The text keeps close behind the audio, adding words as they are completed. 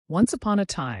Once upon a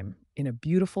time, in a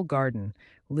beautiful garden,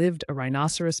 lived a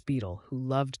rhinoceros beetle who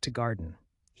loved to garden.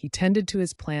 He tended to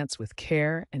his plants with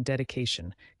care and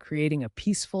dedication, creating a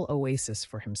peaceful oasis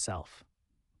for himself.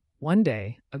 One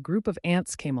day, a group of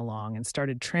ants came along and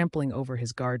started trampling over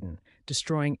his garden,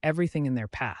 destroying everything in their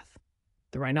path.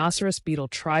 The rhinoceros beetle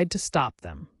tried to stop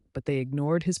them, but they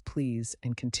ignored his pleas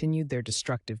and continued their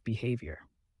destructive behavior.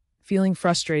 Feeling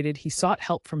frustrated, he sought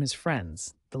help from his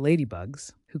friends, the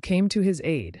ladybugs, who came to his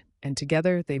aid, and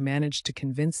together they managed to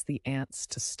convince the ants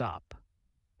to stop.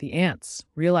 The ants,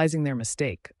 realizing their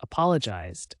mistake,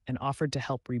 apologized and offered to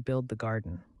help rebuild the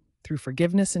garden. Through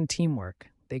forgiveness and teamwork,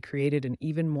 they created an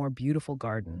even more beautiful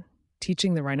garden,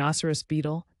 teaching the rhinoceros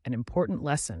beetle an important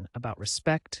lesson about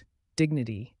respect,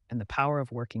 dignity, and the power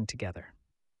of working together.